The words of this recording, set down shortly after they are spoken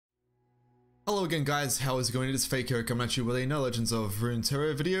Hello again guys, how is it going? It is Fake here coming at you with a No Legends of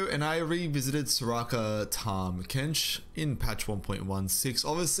Runeterra video, and I revisited Soraka Tahm Kench in patch 1.16.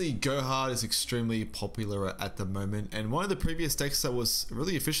 Obviously Go Hard is extremely popular at the moment, and one of the previous decks that was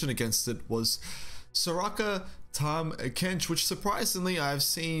really efficient against it was Soraka Tahm Kench, which surprisingly I've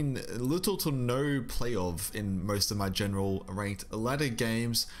seen little to no play of in most of my general ranked ladder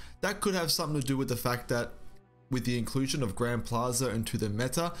games. That could have something to do with the fact that with the inclusion of Grand Plaza into the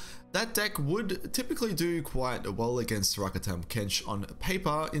meta, that deck would typically do quite well against Soraka Tahm Kench on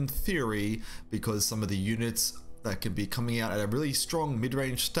paper, in theory, because some of the units that can be coming out at a really strong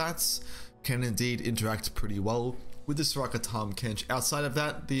mid-range stats can indeed interact pretty well with the Soraka Tahm Kench. Outside of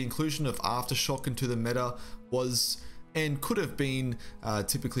that, the inclusion of Aftershock into the meta was and could have been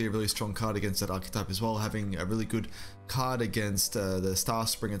typically a really strong card against that archetype as well, having a really good card against the Star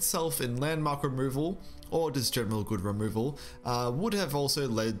Spring itself in landmark removal or just general good removal, would have also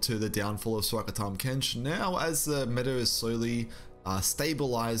led to the downfall of Soraka Tahm Kench. Now as the meta is slowly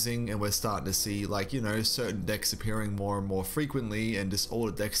stabilizing and we're starting to see, like, you know, certain decks appearing more and more frequently and just all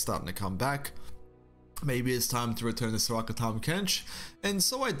the decks starting to come back, maybe it's time to return to Soraka Tahm Kench. And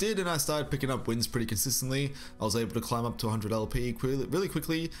so I did, and I started picking up wins pretty consistently. I was able to climb up to 100 LP really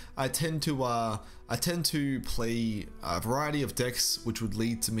quickly. I tend to play a variety of decks, which would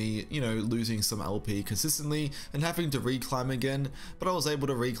lead to me, you know, losing some LP consistently and having to reclimb again. But I was able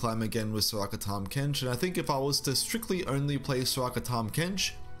to reclimb again with Soraka Tahm Kench, and I think if I was to strictly only play Soraka Tahm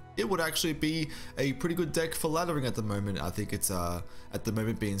Kench, it would actually be a pretty good deck for laddering at the moment. I think it's at the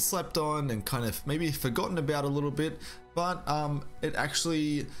moment being slept on and kind of maybe forgotten about a little bit, but it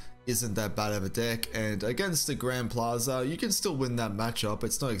actually isn't that bad of a deck, and against the Grand Plaza you can still win that matchup.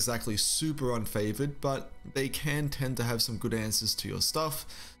 It's not exactly super unfavored, but they can tend to have some good answers to your stuff.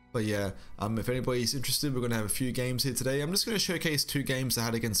 But yeah, if anybody's interested, we're going to have a few games here today. I'm just going to showcase two games I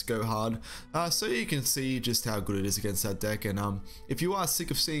had against Go Hard, so you can see just how good it is against that deck. And if you are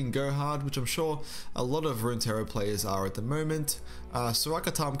sick of seeing Go Hard, which I'm sure a lot of Runeterra players are at the moment,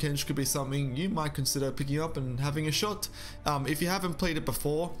 Soraka Tahm Kench could be something you might consider picking up and having a shot. If you haven't played it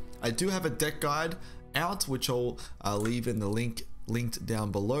before, I do have a deck guide out, which I'll leave in the link linked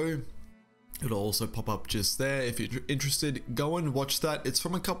down below. It'll also pop up just there. If you're interested, go and watch that. It's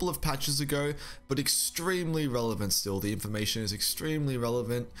from a couple of patches ago, but extremely relevant still. The information is extremely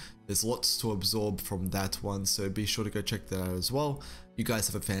relevant. There's lots to absorb from that one, so be sure to go check that out as well. You guys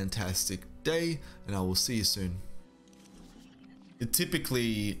have a fantastic day, and I will see you soon.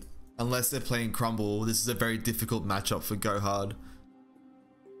 Typically, unless they're playing Crumble, this is a very difficult matchup for Go Hard.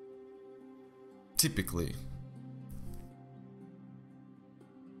 Typically.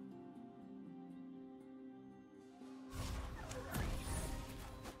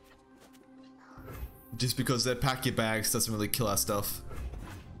 Just because they pack your bags doesn't really kill our stuff.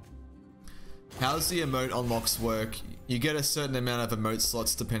 How's the emote unlocks work? You get a certain amount of emote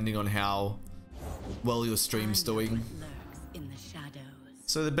slots depending on how well your stream's doing.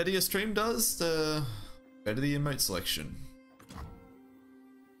 So the better your stream does, the better the emote selection.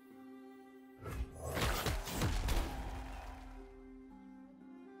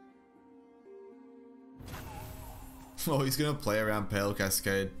 Oh, he's gonna play around Pale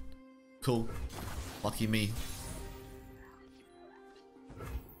Cascade. Cool. Lucky me.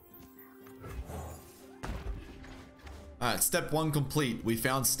 Alright, step 1 complete. We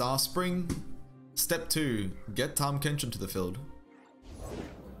found Star Spring. Step 2, get Tahm Kench into the field.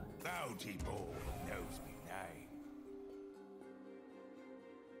 Bounty Ball knows me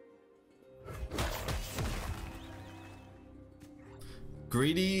name.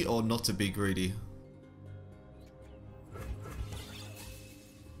 Greedy or not to be greedy?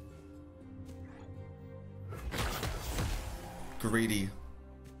 Greedy.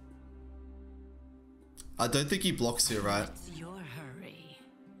 I don't think he blocks here, right? It's your hurry.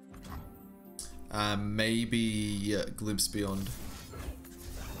 Maybe Glimpse Beyond.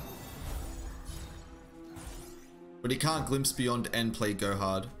 But he can't Glimpse Beyond and play Go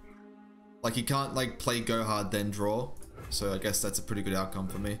Hard. Like, he can't, like, play Go Hard then draw. So I guess that's a pretty good outcome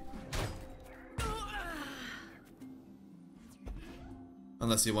for me.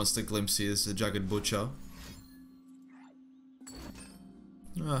 Unless he wants to Glimpse here as a Jagged Butcher.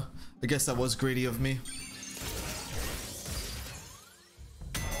 I guess that was greedy of me.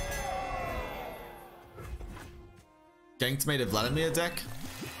 Ganked made a Vladimir deck?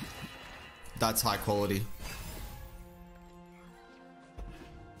 That's high quality.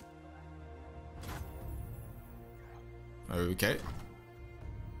 Okay.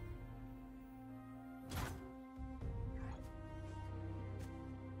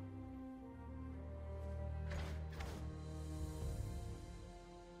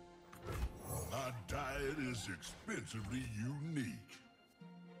 It is expensively unique.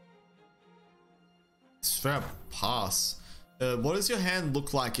 Straight up pass. What does your hand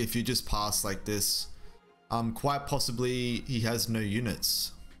look like if you just pass like this? Quite possibly he has no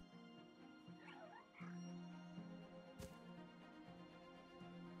units.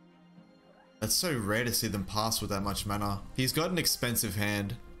 That's so rare to see them pass with that much mana. He's got an expensive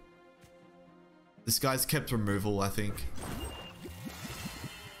hand. This guy's kept removal, I think.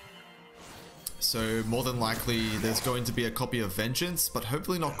 So more than likely there's going to be a copy of Vengeance, but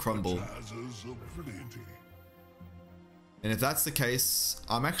hopefully not Crumble. And if that's the case,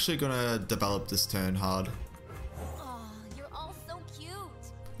 I'm actually gonna develop this turn hard. Oh, you're all so cute.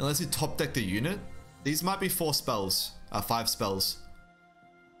 Unless you top deck the unit. These might be 5 spells.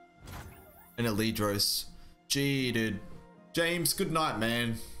 And a Lidros. Gee, dude. James, good night,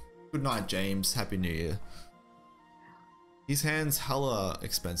 man. Good night, James. Happy New Year. His hand's hella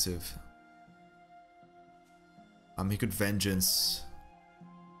expensive. He could Vengeance.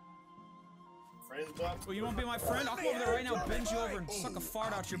 Well, you won't be my friend? I'll come over there right now, bend you over, and suck a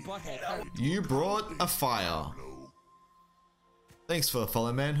fart out your butthole. You brought a fire. Thanks for the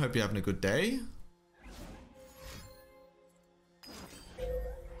follow, man. Hope you're having a good day.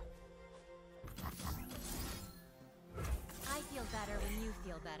 I feel better when you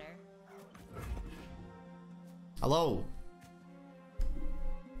feel better. Hello.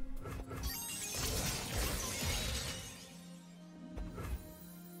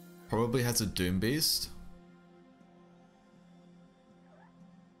 Probably has a Doom Beast.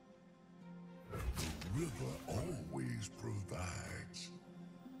 The river always provides.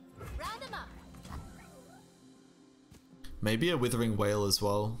 Round 'em up. Maybe a Withering Whale as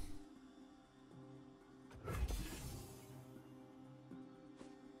well.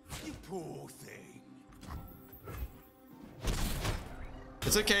 You poor thing.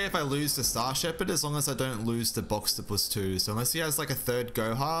 It's okay if I lose the Star Shepherd as long as I don't lose the Boxtopus too. So unless he has like a third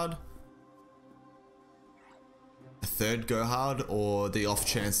Go Hard. Or the off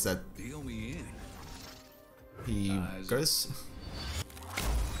chance that he goes.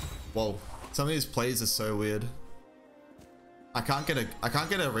 Whoa. Some of these plays are so weird. I can't get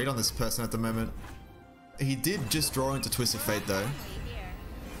a read on this person at the moment. He did just draw into Twisted Fate though.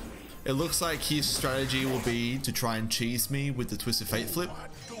 It looks like his strategy will be to try and cheese me with the Twisted Fate flip.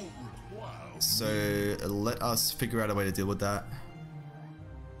 So let us figure out a way to deal with that.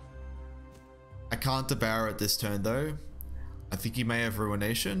 I can't devour it this turn though. I think he may have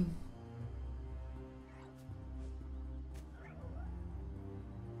Ruination.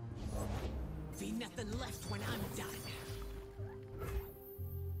 Be nothing left when I'm done.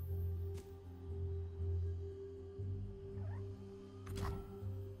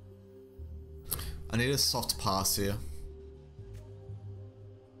 I need a soft pass here.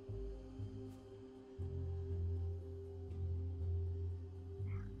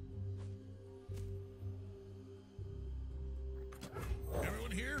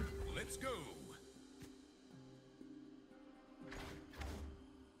 Everyone here? Let's go.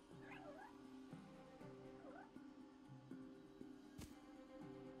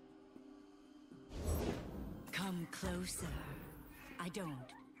 Come closer. I don't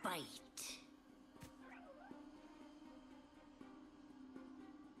bite.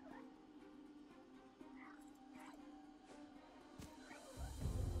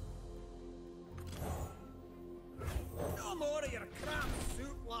 No more of your crap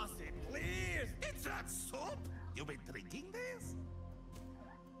soup, lassie, please! It's that soup? You've been drinking this?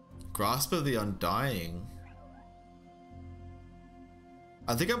 Grasp of the Undying.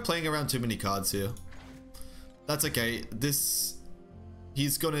 I think I'm playing around too many cards here. That's okay.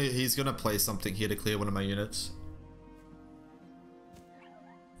 He's gonna play something here to clear one of my units.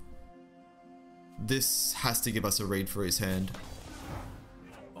 This has to give us a read for his hand.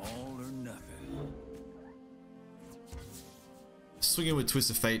 All or nothing. Swinging with Twist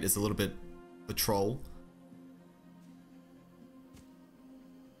of Fate is a little bit a troll.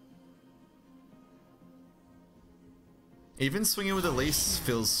 Even swinging with Elise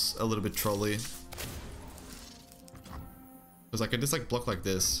feels a little bit trolly. Because I can just like block like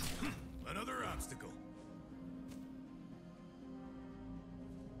this. Another obstacle.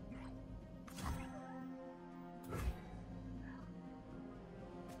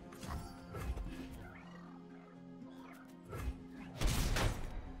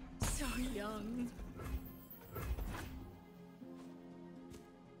 So young.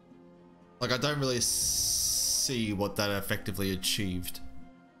 Like I don't really see what that effectively achieved.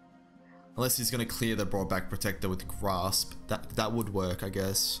 Unless he's going to clear the Broadback Protector with Grasp. That would work, I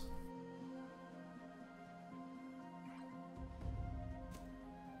guess.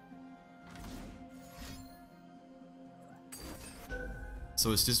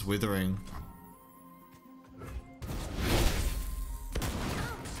 So it's just withering.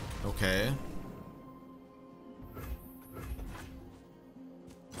 Okay.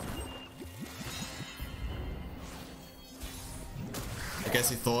 I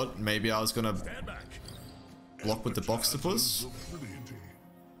guess he thought maybe I was gonna block with the Boxtopus.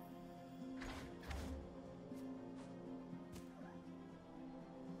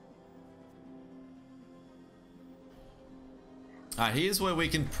 Here's where we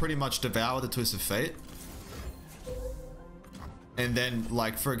can pretty much devour the Twist of Fate. And then,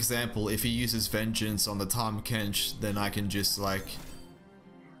 like, for example, if he uses Vengeance on the Tahm Kench, then I can just, like,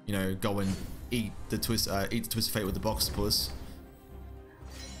 you know, go and eat the Twist of Fate with the Boxtopus.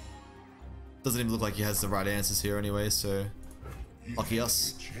 Doesn't even look like he has the right answers here anyway, so lucky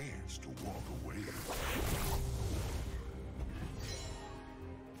us.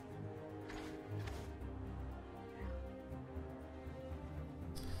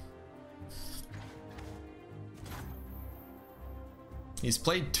 He's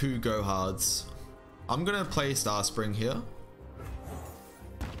played 2 Go Hards. I'm gonna play Starspring here.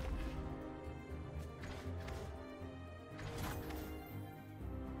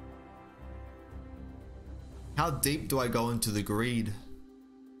 How deep do I go into the greed?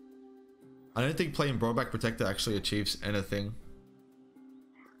 I don't think playing Broadback Protector actually achieves anything.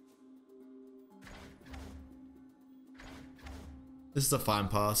 This is a fine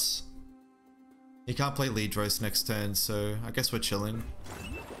pass. He can't play Lidros next turn, so I guess we're chilling.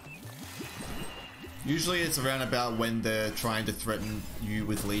 Usually it's around about when they're trying to threaten you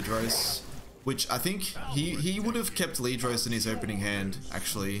with Lidros, which I think he would have kept Lidros in his opening hand,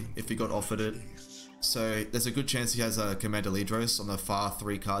 actually, if he got offered it. So there's a good chance he has a Commander Lidros on the far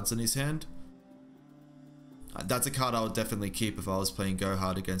 3 cards in his hand. That's a card I would definitely keep if I was playing Go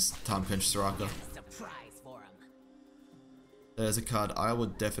Hard against Tahm Kench Soraka. Surprise for him. There's a card I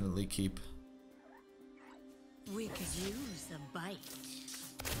would definitely keep. We could use a bite.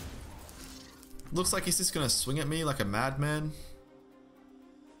 Looks like he's just gonna swing at me like a madman.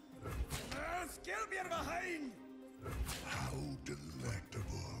 Skill me behind. How delectable.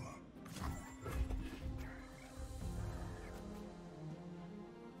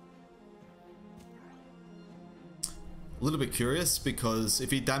 A little bit curious because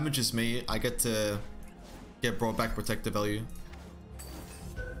if he damages me, I get to get brought back protector value.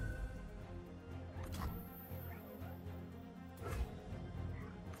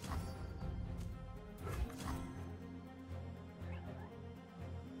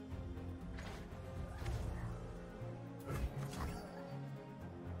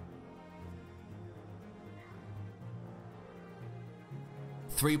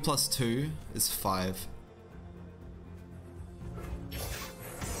 Three plus 2 is 5.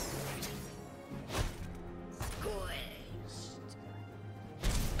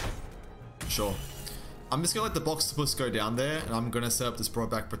 Sure. I'm just gonna let the Boxtopus go down there, and I'm gonna set up this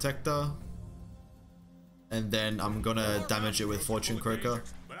Broadback Protector. And then I'm gonna damage it with Fortune Croaker.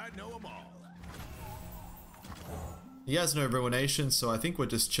 But I know 'em all. He has no Ruination, so I think we're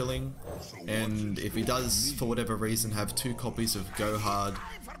just chilling. And if he does, for whatever reason, have 2 copies of Go Hard,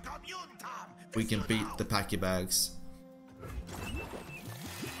 we can beat the Pack Your Bags.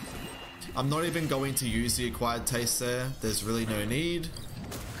 I'm not even going to use the Acquired Taste there. There's really no need.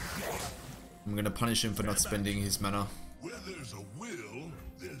 I'm gonna punish him for not spending his mana. Where there's a will,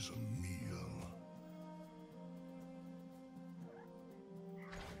 there's a meal.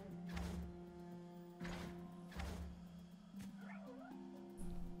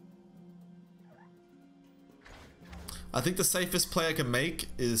 I think the safest play I can make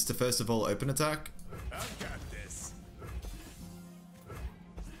is to first of all open attack. I've got this.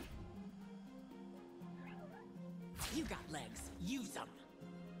 You got legs. Use them.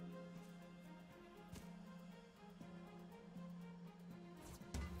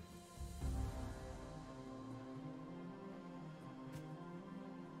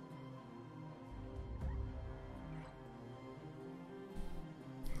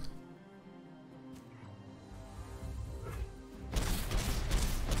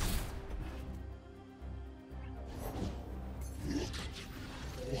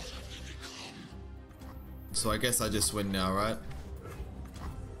 So I guess I just win now, right?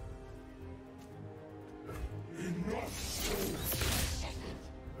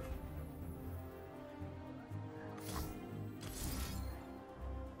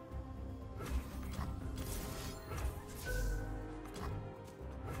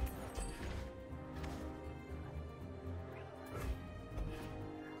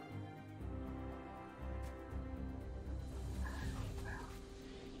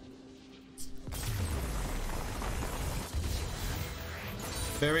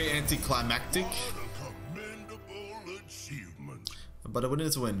 Very anticlimactic, Commendable achievement. but a win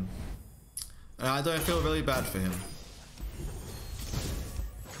is a win. And I don't feel really bad for him.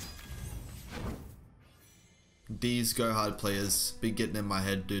 These go hard players be getting in my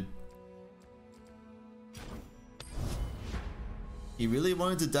head, dude. He really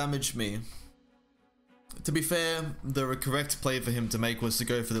wanted to damage me. To be fair, the correct play for him to make was to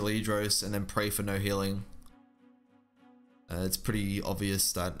go for the Lidros and then pray for no healing. It's pretty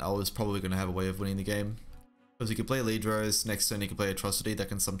obvious that I was probably going to have a way of winning the game. Because he can play Lidros, next turn he can play Atrocity, that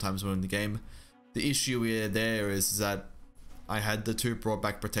can sometimes win the game. The issue here there is that I had the 2 brought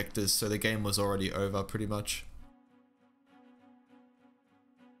back protectors, so the game was already over pretty much.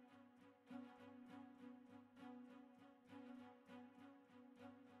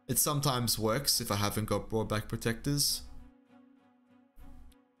 It sometimes works if I haven't got brought back protectors.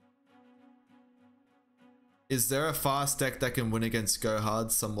 Is there a fast deck that can win against Go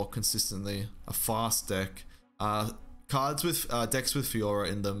Hard somewhat consistently? A fast deck. Cards with decks with Fiora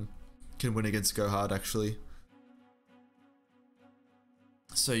in them can win against Go Hard actually.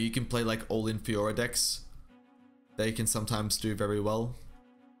 So you can play like all in Fiora decks. They can sometimes do very well.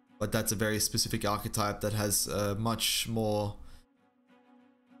 But that's a very specific archetype that has a much more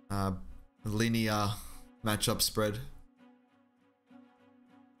linear matchup spread.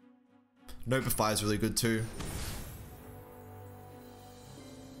 Notify is really good too.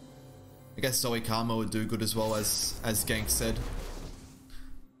 I guess Zoe Karma would do good as well, as Gank said.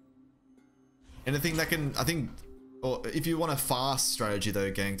 Anything that can, I think, or if you want a fast strategy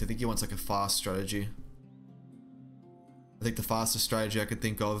though, Gank, I think he wants like a fast strategy. I think the fastest strategy I could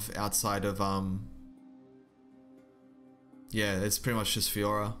think of outside of yeah, it's pretty much just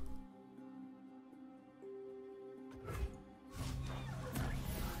Fiora.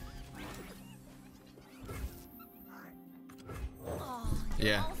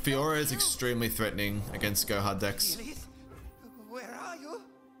 Yeah, Fiora is extremely threatening against Go Hard decks. Where are you?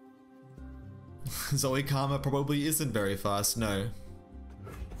 Zoe Karma probably isn't very fast, no.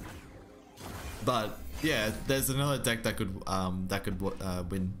 But yeah, there's another deck that could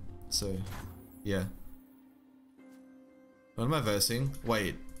win. So yeah. What am I versing?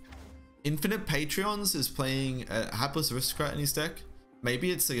 Wait, Infinite Patreons is playing a Hapless Aristocrat in his deck.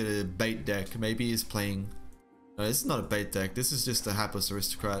 Maybe it's like a bait deck. Maybe he's playing. No, this is not a bait deck. This is just a Hapless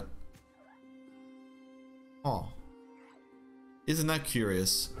Aristocrat. Oh, isn't that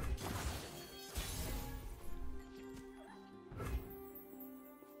curious?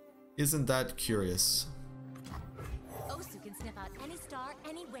 Isn't that curious? Osu can sniff out any star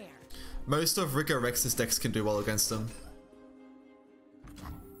anywhere. Most of Rico Rex's decks can do well against them.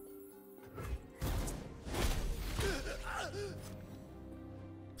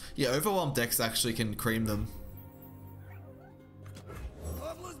 Yeah, Overwhelmed decks actually can cream them.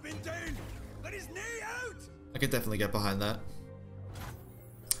 Pablo's been down, but his knee out. I could definitely get behind that.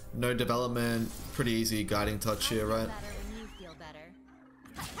 No development, pretty easy guiding touch here, right? Better when you feel better.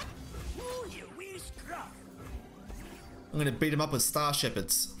 Oh, you wee scruff. I'm gonna beat him up with Star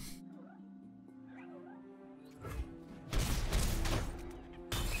Shepherds.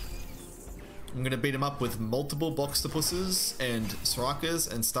 I'm gonna beat him up with multiple Boxtopusses and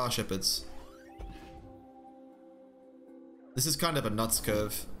Sorakas and Star Shepherds. This is kind of a nuts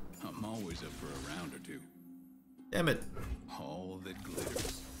curve. I'm always up for a round or two. Damn it. All that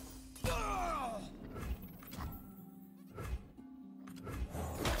glitters.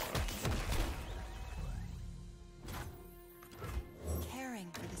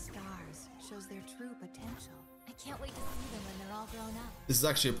 Caring for the stars shows their true potential. I can't wait to see them when they're all grown up. This is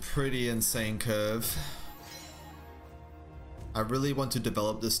actually a pretty insane curve. I really want to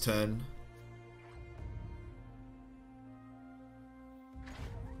develop this turn.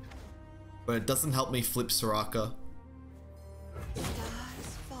 But it doesn't help me flip Soraka. Stars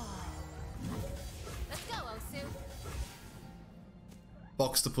fall. Let's go, Osu.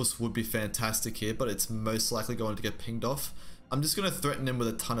 Boxtopus would be fantastic here, but it's most likely going to get pinged off. I'm just going to threaten him with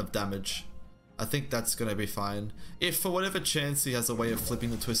a ton of damage. I think that's going to be fine. If for whatever chance he has a way of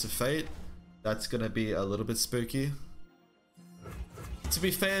flipping the Twist of Fate, that's going to be a little bit spooky. To be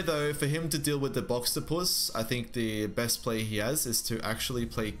fair though, for him to deal with the Boxtopus, I think the best play he has is to actually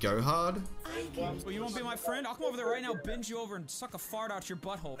play Go Hard. Well, you won't be my friend? I'll come over there right now, binge you over, and suck a fart out your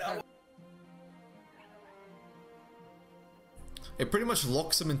butthole. It pretty much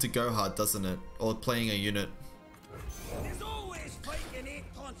locks him into Go Hard, doesn't it? Or playing a unit. There's always fighting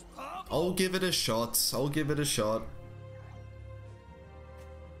 8-punch Pablo. I'll give it a shot. I'll give it a shot.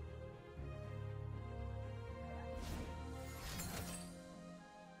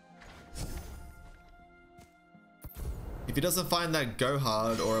 If he doesn't find that go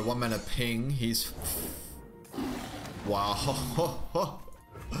hard or a 1-mana ping, he's... Wow.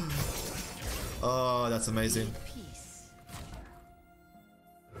 Oh, that's amazing. Peace.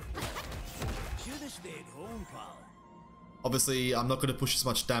 Obviously, I'm not going to push as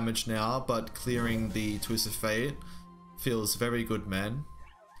much damage now, but clearing the Twist of Fate feels very good, man.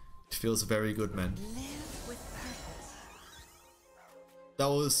 It feels very good, man. Live with purpose. That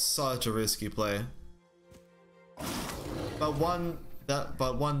was such a risky play. But one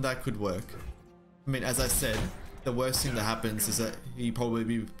that could work. I mean, as I said, the worst thing that happens is that he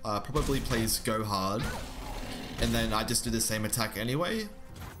probably plays go hard, and then I just do the same attack anyway.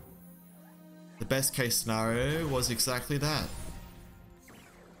 The best case scenario was exactly that.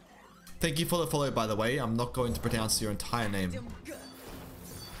 Thank you for the follow, by the way. I'm not going to pronounce your entire name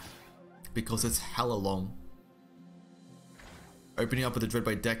because it's hella long. Opening up with the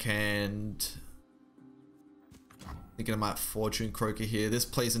Dreadblade deckhand. Thinking I might Fortune Croaker here. This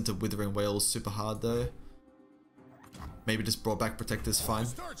plays into Withering Whales super hard though. Maybe just Broadback Protector's fine.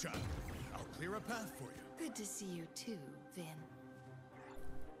 Star Child, I'll clear a path for you. Good to see you too, Vin.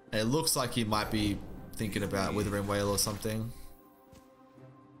 It looks like he might be thinking about Withering Whale or something.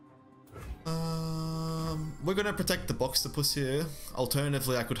 We're gonna protect the Boxtopus here.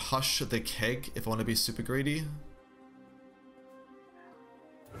 Alternatively, I could Hush the Keg if I want to be super greedy.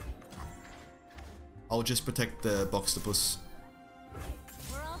 I'll just protect the Boxtopus.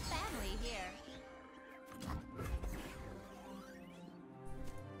 We're all family here.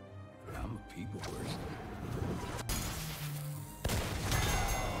 I'm a people person.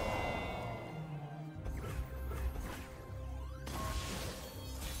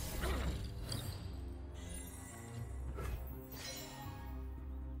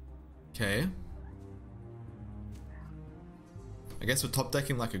 Okay. I guess we're top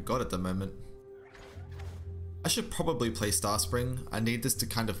decking like a god at the moment. I should probably play Starspring. I need this to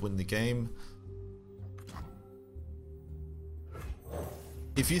kind of win the game.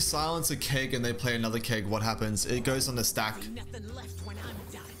 If you silence a keg and they play another keg, what happens? It goes on the stack. Nothing left when I'm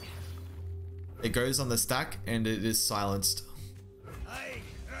done. It goes on the stack and it is silenced. Aye,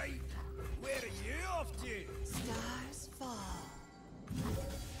 right. Where are you off to? Stars fall.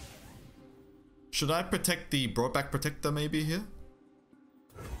 Should I protect the Broadback Protector maybe here?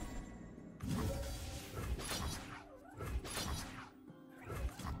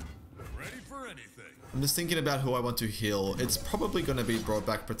 Ready for anything. I'm just thinking about who I want to heal. It's probably going to be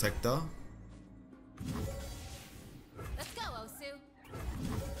Broadback Protector. Let's go, Osu.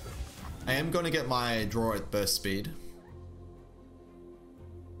 I am going to get my draw at burst speed.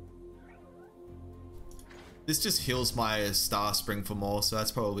 This just heals my Star Spring for more, so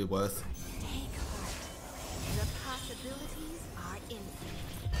that's probably worth. Take heart. The possibilities are infinite.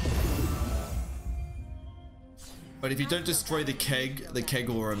 But if you don't destroy the keg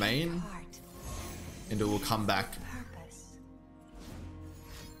will remain Heart. and it will come back. Purpose.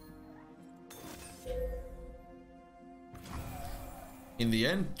 In the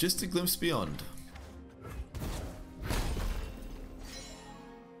end, just a glimpse beyond.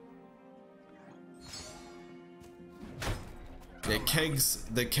 Yeah,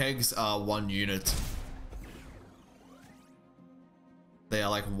 the kegs are one unit. They are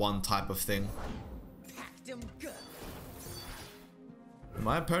like one type of thing. Packed 'em good.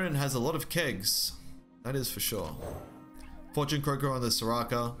 My opponent has a lot of kegs. That is for sure. Fortune Croaker on the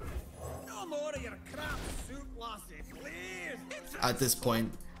Soraka. No more of your crap suit, lassie, please. At this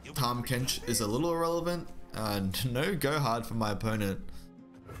point, Tahm Kench is a little irrelevant, and no go hard for my opponent.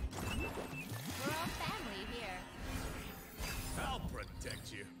 We're all family here. I'll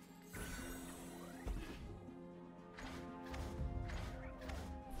protect you.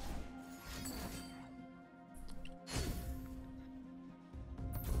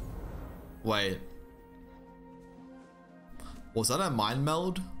 Wait. Was that a mind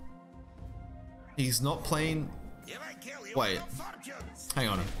meld? He's not playing... You might kill you Wait. with your fortunes. Hang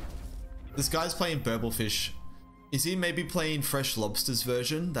on. This guy's playing Burblefish. Is he maybe playing Fresh Lobster's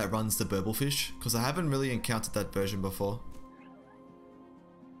version that runs the Burblefish? Because I haven't really encountered that version before.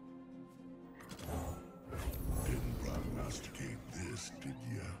 Didn't prognosticate this, did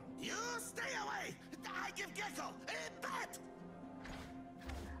ya? You stay away. I give Gecko a bet.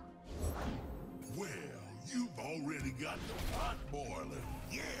 Well, you've already got the pot boiling.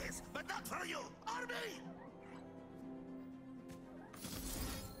 Yes, but not for you or me.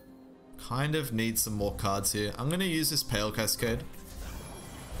 Kind of need some more cards here. I'm going to use this Pale Cascade.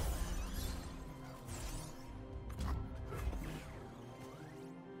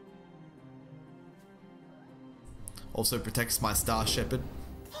 Also protects my Star Shepherd.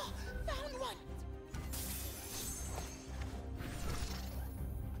 Found one.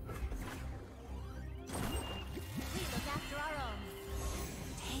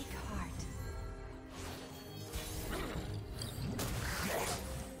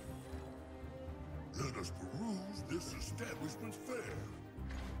 punishment's fair.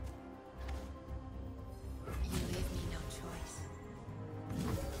 You leave me no choice.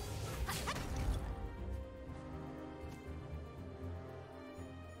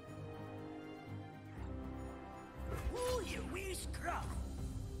 Ooh, you wee scruff.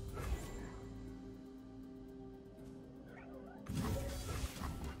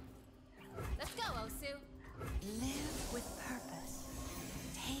 Let's go, Osu. Live with purpose.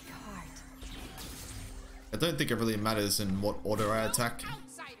 Take heart. I don't think it really matters in what order I attack.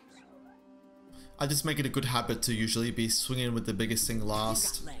 I just make it a good habit to usually be swinging with the biggest thing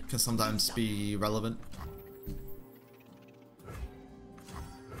last, can sometimes be relevant.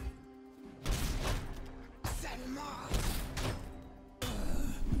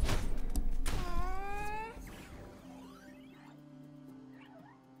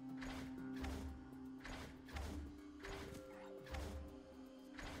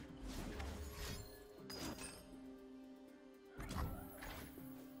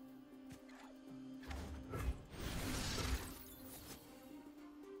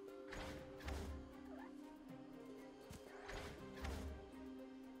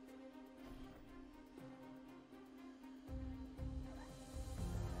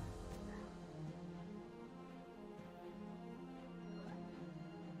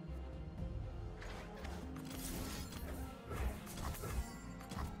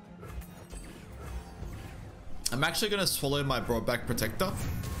 I'm actually going to swallow my Broadback Protector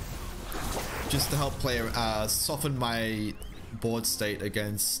just to help play soften my board state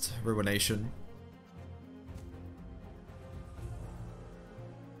against Ruination.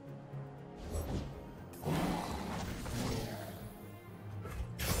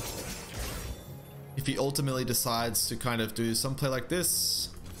 If he ultimately decides to kind of do some play like this,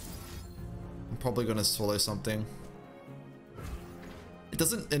 I'm probably going to swallow something.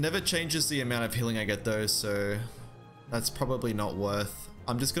 It never changes the amount of healing I get though, so that's probably not worth.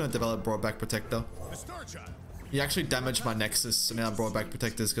 I'm just gonna develop Broadback Protector. He actually damaged my Nexus, so now Broadback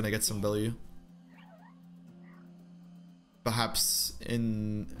Protector is gonna get some value. Perhaps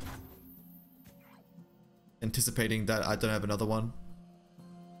in anticipating that I don't have another one.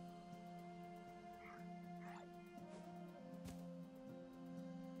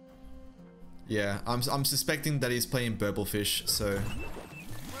 Yeah, I'm suspecting that he's playing Burblefish, so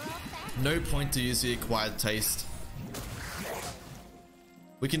no point to use the Acquired Taste.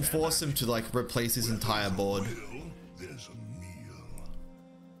 We can force him to like replace his entire board.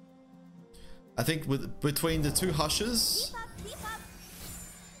 I think between the two Hushes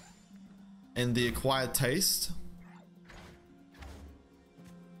and the Acquired Taste,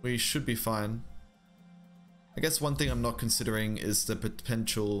 we should be fine. I guess one thing I'm not considering is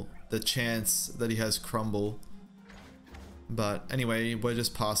the chance that he has Crumble. But anyway, we're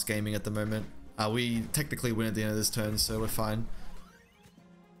just past gaming at the moment. We technically win at the end of this turn, so we're fine.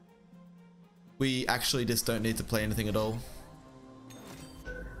 We actually just don't need to play anything at all.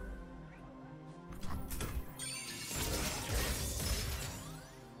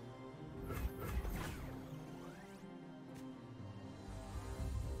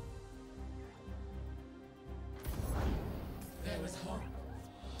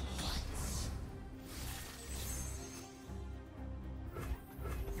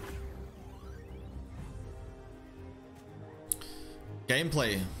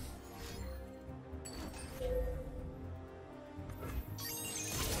 Gameplay.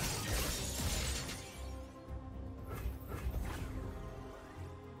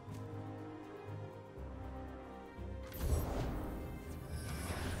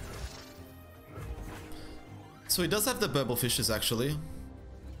 So he does have the Burble Fishes actually.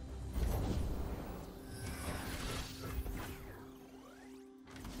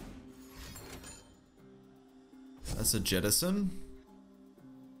 That's a Jettison.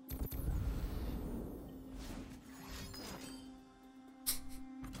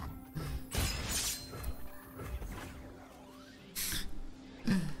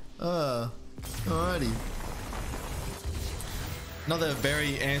 Alrighty. Another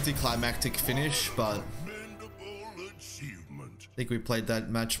very anticlimactic finish, but I think we played that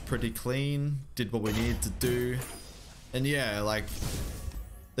match pretty clean, did what we needed to do, and yeah, like,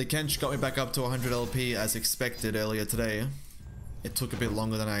 the Kench got me back up to 100 LP as expected earlier today. It took a bit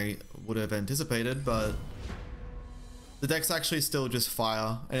longer than I would have anticipated, but the deck's actually still just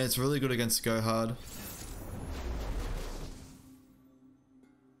fire, and it's really good against Go Hard.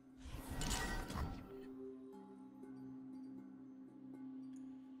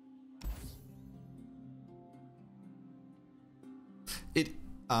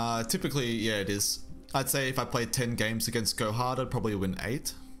 Typically, yeah, it is. I'd say if I played 10 games against Go Hard, I'd probably win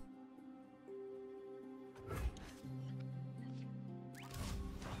 8.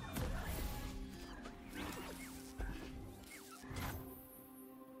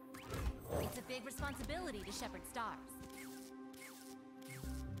 big responsibility to shepherd stars.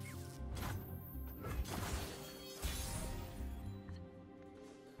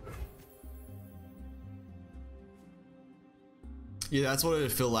 Yeah, that's what it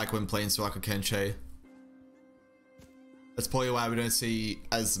would feel like when playing Soraka Kench. That's probably why we don't see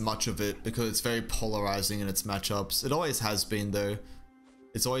as much of it, because it's very polarizing in its matchups. It always has been though.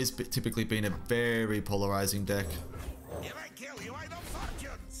 It's always typically been a very polarizing deck. If I kill you, I don't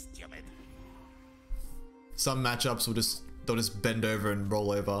fortune, stupid. Some matchups will they'll just bend over and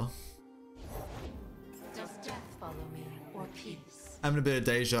roll over. Does death follow me, or peace? Having a bit of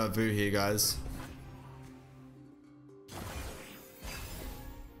deja vu here, guys.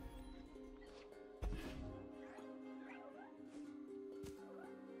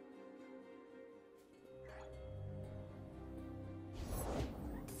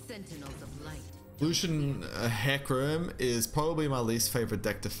 Sentinels of light. Lucian Hecarim is probably my least favorite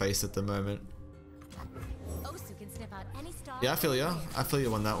deck to face at the moment. Osu can sniff out any star. Yeah, I feel ya. I feel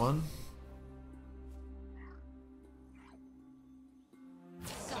you on that one.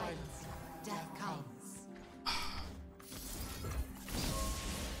 Silence. Death comes.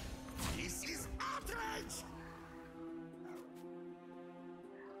 This is outrage.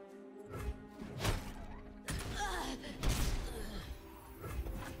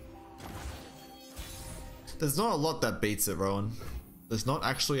 There's not a lot that beats it, Rowan. There's not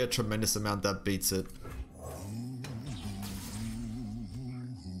actually a tremendous amount that beats it.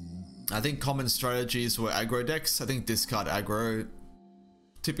 I think common strategies were aggro decks. I think discard aggro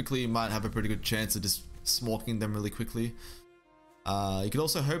typically might have a pretty good chance of just smorking them really quickly. You could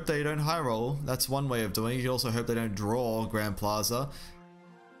also hope they don't high roll. That's one way of doing it. You could also hope they don't draw Grand Plaza.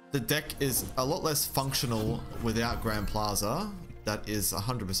 The deck is a lot less functional without Grand Plaza. That is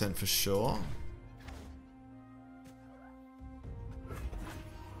 100% for sure.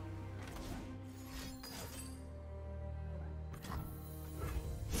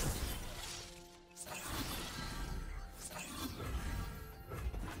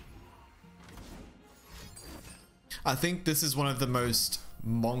 I think this is one of the most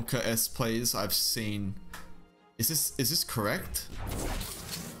Monka-esque plays I've seen. Is this correct?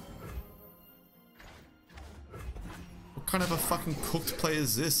 What kind of a fucking cooked play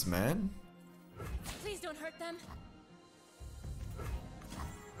is this, man? Please don't hurt them.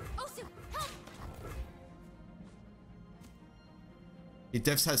 Osu, help! He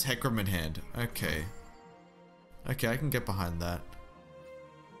devs has Hecarim in hand. Okay. Okay, I can get behind that.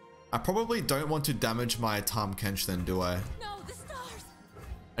 I probably don't want to damage my Tahm Kench then, do I? No, the stars!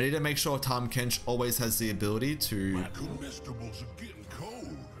 I need to make sure Tahm Kench always has the ability to... My comestibles are getting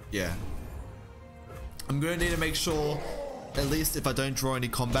cold. Yeah. I'm going to need to make sure, at least if I don't draw any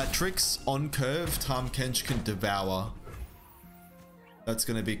combat tricks, on curve, Tahm Kench can devour. That's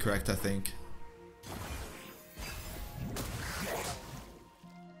going to be correct, I think.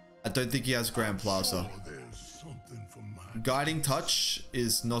 I don't think he has Grand Plaza. Oh, there's something for my Guiding Touch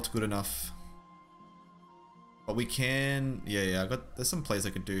is not good enough. But we can... Yeah, there's some plays I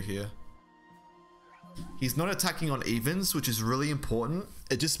could do here. He's not attacking on evens, which is really important.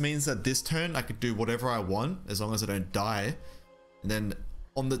 It just means that this turn I could do whatever I want, as long as I don't die. And then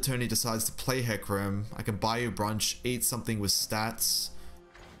on the turn he decides to play Hecarim, I can buy you brunch, eat something with stats,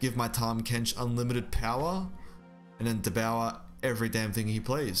 give my Tahm Kench unlimited power, and then devour every damn thing he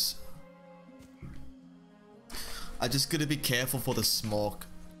plays. I just gotta be careful for the smork.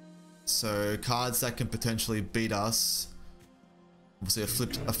 So cards that can potentially beat us. Obviously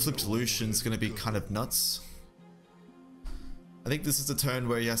a flipped Lucian's gonna be kind of nuts. I think this is the turn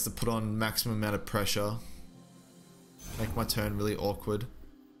where he has to put on maximum amount of pressure. Make my turn really awkward.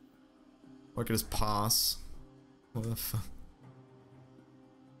 Or I could just pass. What the fuck?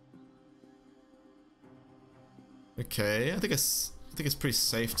 Okay, I think it's pretty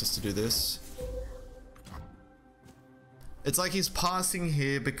safe just to do this. It's like he's passing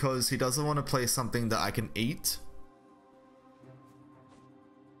here because he doesn't want to play something that I can eat.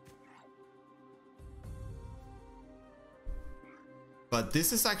 But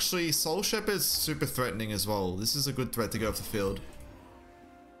this is actually... Soul Shepherd's super threatening as well. This is a good threat to go off the field.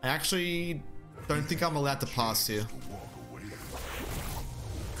 I actually don't think I'm allowed to pass here.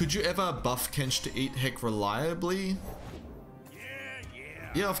 Could you ever buff Kench to eat Heck reliably?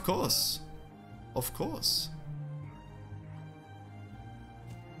 Yeah, of course. Of course.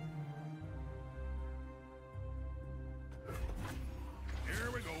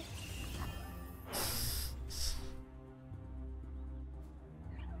 Here we go.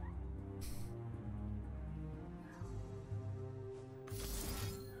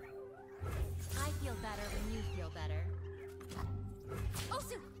 I feel better when you feel better.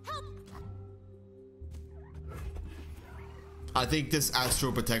 Osu, help! I think this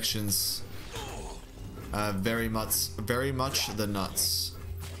astral protection's very much the nuts.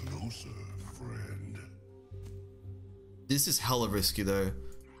 Closer, friend. This is hella risky though.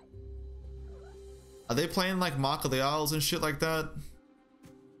 Are they playing like Mark of the Isles and shit like that?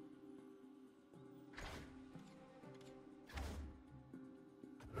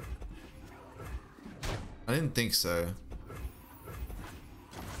 I didn't think so.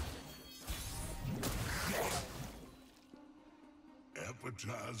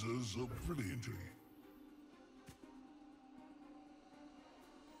 Appetizers are plenty.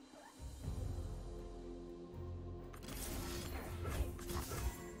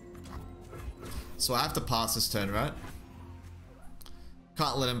 So I have to pass this turn, right?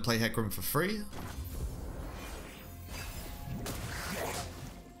 Can't let him play Hecarim for free.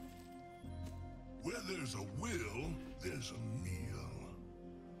 Where there's a will, there's a meal.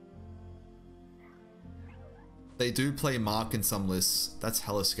 They do play Mark in some lists. That's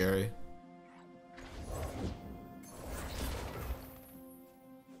hella scary.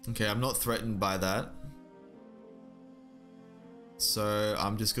 Okay, I'm not threatened by that. So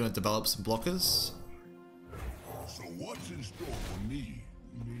I'm just gonna develop some blockers. So what's in store for me,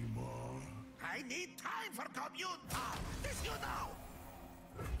 Mima? I need time for commune talk. This you know.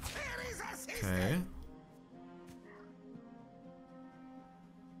 There is a system. Okay.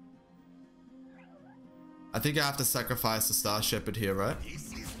 I think I have to sacrifice the Star Shepherd here, right?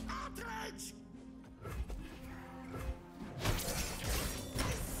 This is outrage.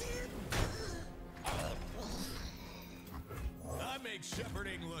 I make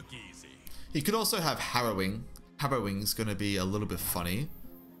shepherding look easy. He could also have Harrowing. Harrowing's gonna be a little bit funny.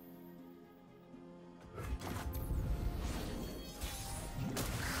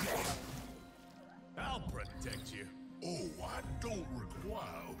 I'll protect you. Oh, I don't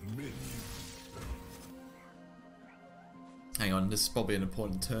require many. Hang on, this is probably an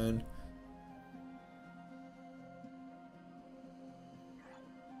important turn.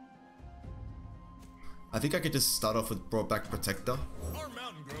 I think I could just start off with Brought Back Protector. Our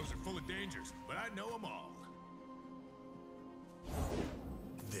mountain groves are full of dangers, but I know them all.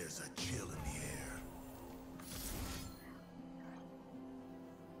 There's a chill in the air.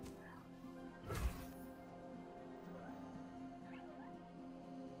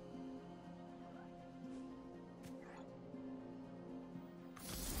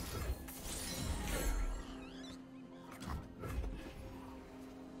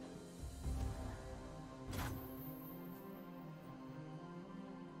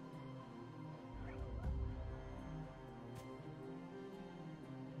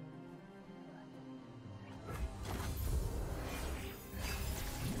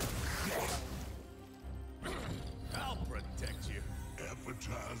 I'll protect you.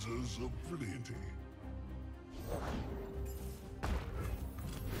 Appetizers are plenty.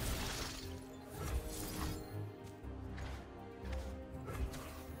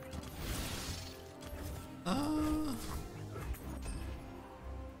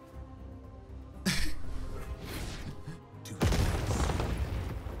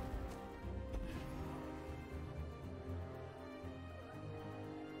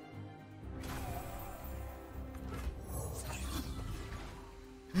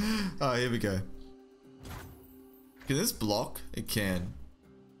 Oh, here we go. Can this block? It can.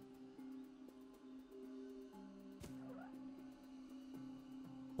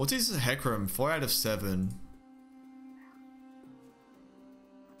 What's his Hecarim? 4 out of 7.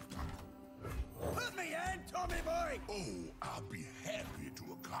 Put me in, Tommy boy. Oh, I'll be happy to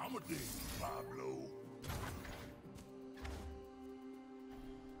accommodate, Pablo.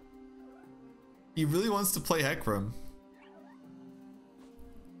 He really wants to play Hecarim.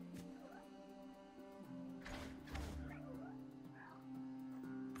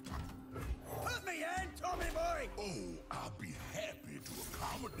 Put me in, Tommy boy. Oh, I'll be happy to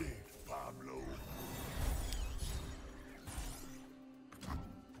accommodate, Pablo.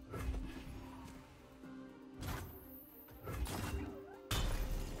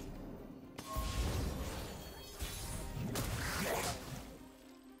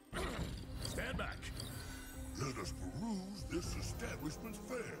 Stand back. Let us peruse this establishment's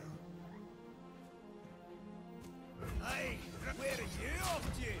fare. Hey, where are you off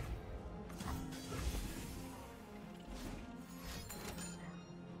to?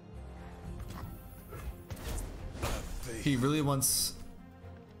 He really wants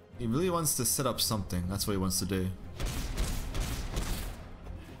to set up something. That's what he wants to do.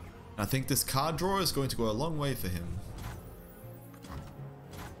 I think this card draw is going to go a long way for him.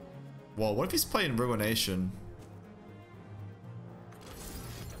 Well, what if he's playing Ruination?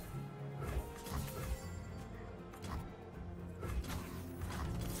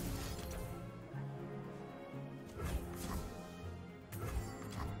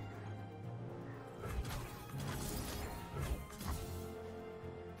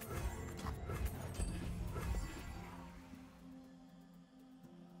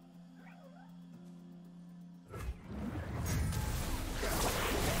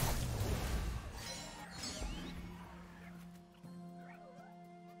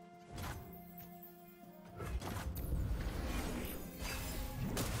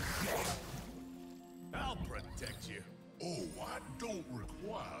 I don't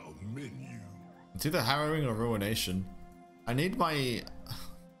require a menu. It's either harrowing or ruination. I need my...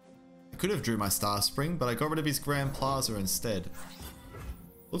 I could have drew my Star Spring, but I got rid of his Grand Plaza instead.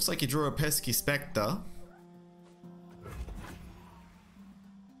 Looks like he drew a pesky Spectre.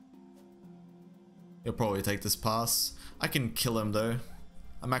 He'll probably take this pass. I can kill him though.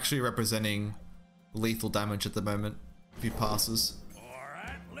 I'm actually representing lethal damage at the moment if he passes.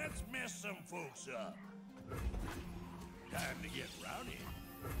 Alright, let's mess some folks up. Time to get rowdy.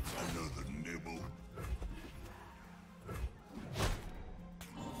 Another nibble.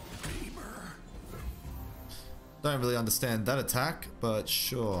 Don't really understand that attack, but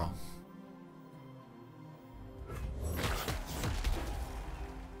sure.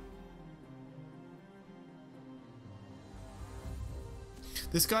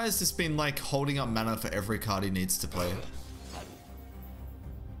 This guy has just been like holding up mana for every card he needs to play.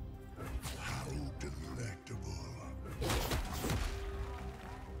 How delectable.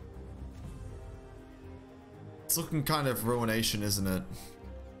 It's looking kind of ruination, isn't it?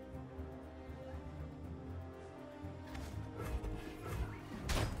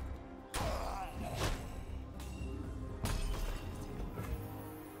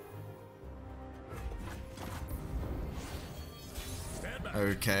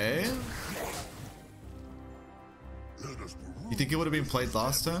 Okay. You think it would have been played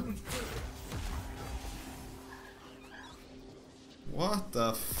last turn? What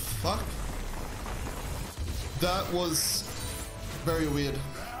the fuck? That was very weird.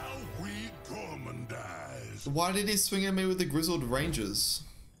 Now we gormandize. Why did he swing at me with the Grizzled Rangers?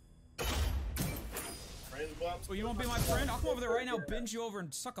 So you won't be my friend? I'll come over there right now, binge you over,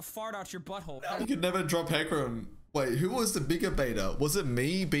 and suck a fart out your butthole. You could never drop Hecarim. Wait, who was the bigger baiter? Was it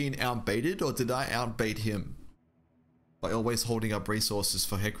me being outbaited, or did I outbait him? By always holding up resources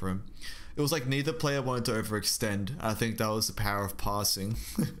for Hecarim. It was like neither player wanted to overextend. I think that was the power of passing.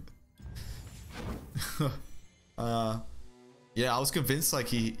 Yeah, I was convinced like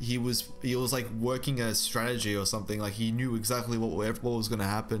he was like working a strategy or something. Like he knew exactly what was going to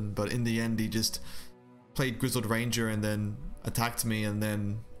happen, but in the end he just played Grizzled Ranger and then attacked me and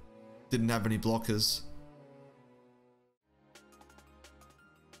then didn't have any blockers.